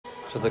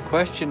So the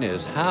question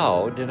is,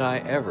 how did I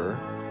ever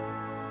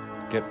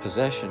get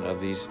possession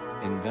of these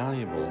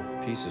invaluable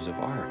pieces of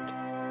art?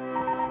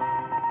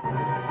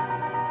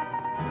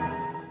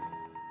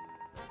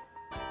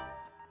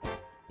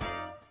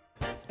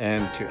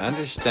 And to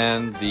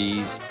understand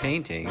these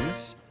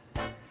paintings,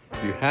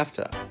 you have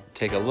to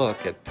take a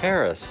look at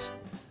Paris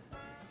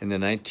in the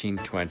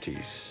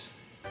 1920s.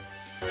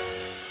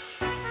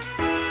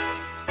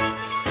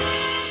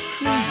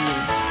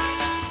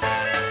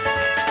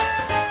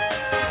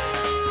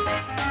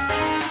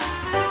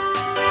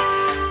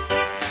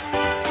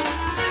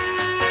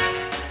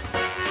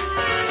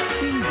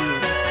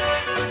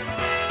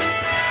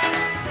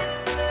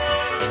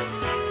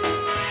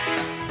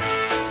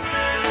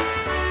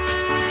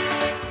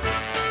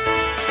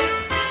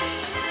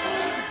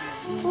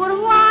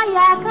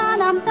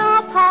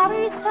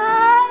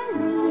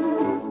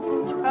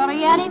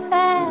 Rien y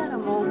faire,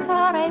 mon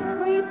cœur est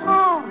pris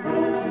par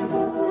lui.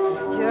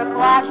 Je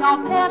crois j'en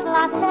perds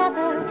la tête,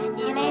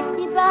 il est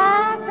si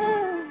bête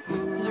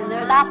qu'il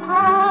ne l'a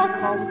pas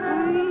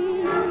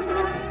compris.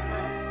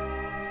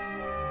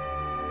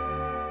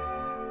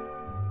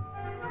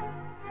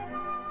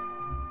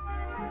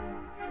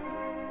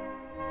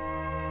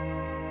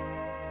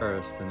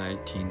 Paris, the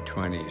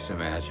 1920s,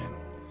 imagine.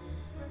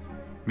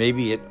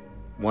 Maybe at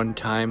one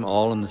time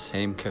all in the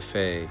same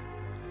cafe.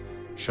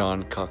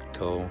 Jean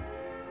Cocteau,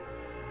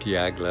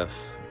 Diaghilev,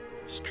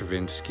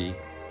 Stravinsky,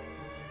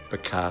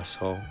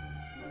 Picasso.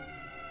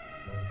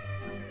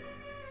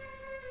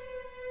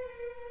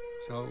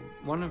 So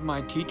one of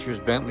my teachers,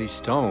 Bentley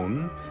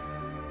Stone,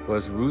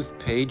 was Ruth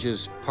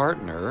Page's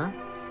partner,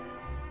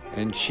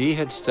 and she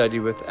had studied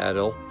with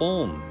Adolphe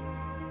Bohm.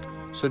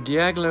 So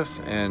Diaghilev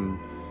and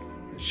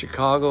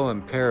Chicago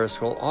and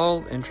Paris were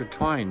all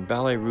intertwined.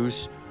 Ballet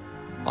Russe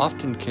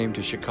often came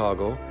to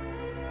Chicago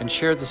and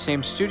shared the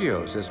same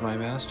studios as my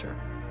master.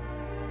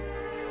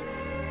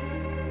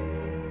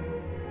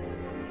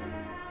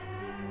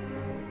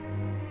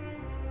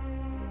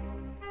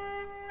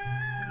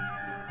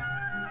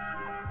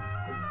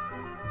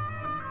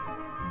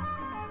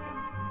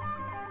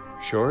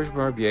 Georges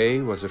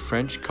Barbier was a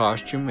French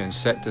costume and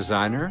set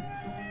designer,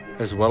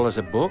 as well as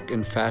a book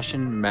and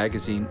fashion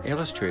magazine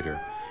illustrator.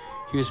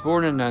 He was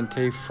born in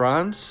Nantes,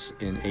 France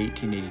in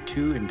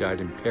 1882 and died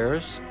in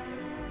Paris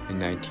in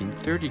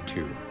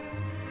 1932.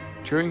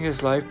 During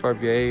his life,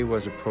 Barbier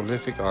was a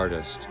prolific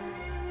artist.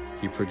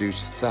 He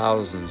produced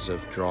thousands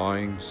of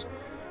drawings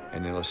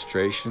and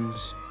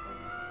illustrations,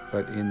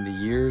 but in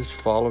the years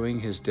following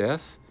his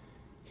death,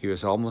 he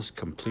was almost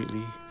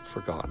completely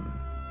forgotten.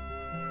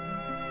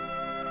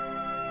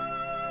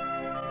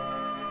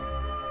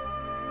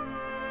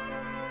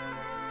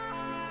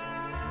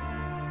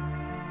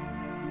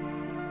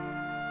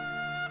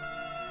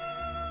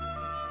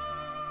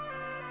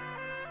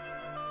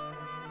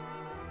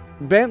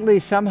 Bentley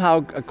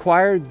somehow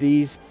acquired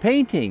these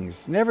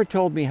paintings, never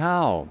told me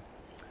how.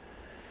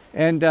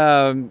 And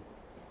the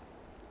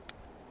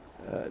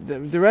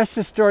rest of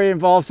the story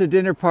involves a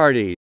dinner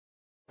party.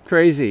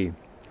 Crazy.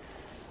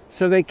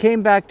 So they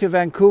came back to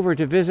Vancouver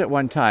to visit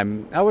one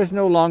time. I was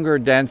no longer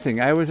dancing.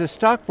 I was a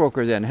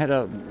stockbroker then, had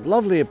a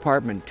lovely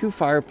apartment, 2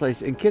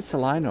 fireplaces in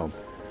Kitsilano,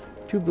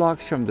 2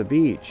 blocks from the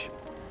beach,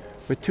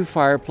 with 2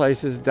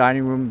 fireplaces,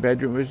 dining room,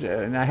 bedroom,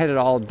 and I had it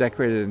all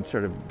decorated in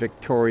sort of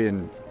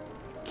Victorian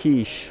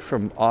quiche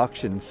from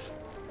auctions.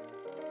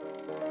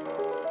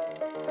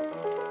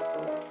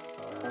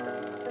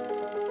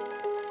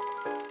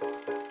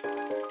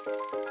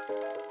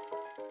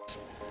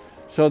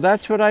 So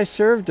that's what I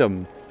served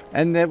them.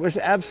 And it was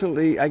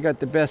absolutely, I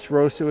got the best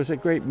roast. It was a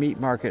great meat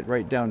market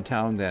right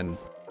downtown then.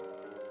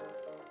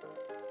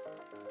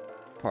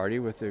 Party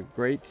with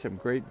some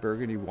great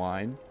Burgundy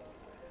wine.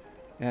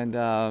 And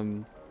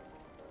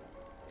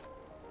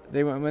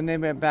when they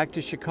went back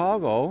to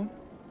Chicago,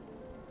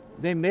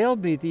 they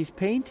mailed me these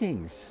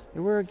paintings. They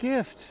were a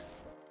gift.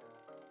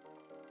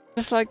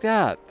 Just like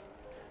that.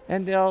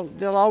 And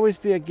they'll always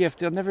be a gift.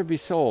 They'll never be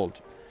sold.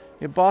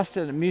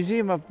 Boston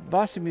Museum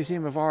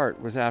of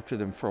Art was after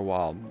them for a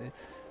while.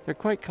 They're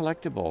quite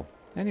collectible.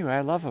 Anyway,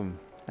 I love them.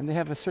 And they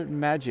have a certain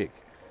magic.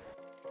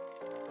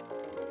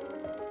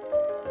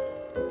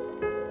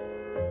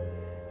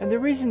 And the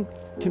reason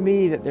to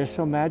me that they're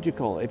so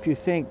magical, if you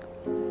think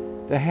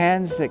the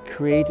hands that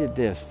created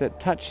this,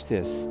 that touched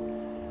this,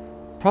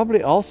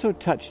 probably also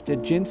touched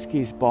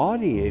Nijinsky's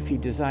body if he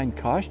designed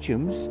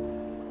costumes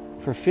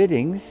for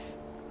fittings.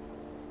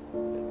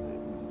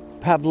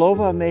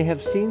 Pavlova may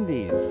have seen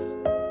these.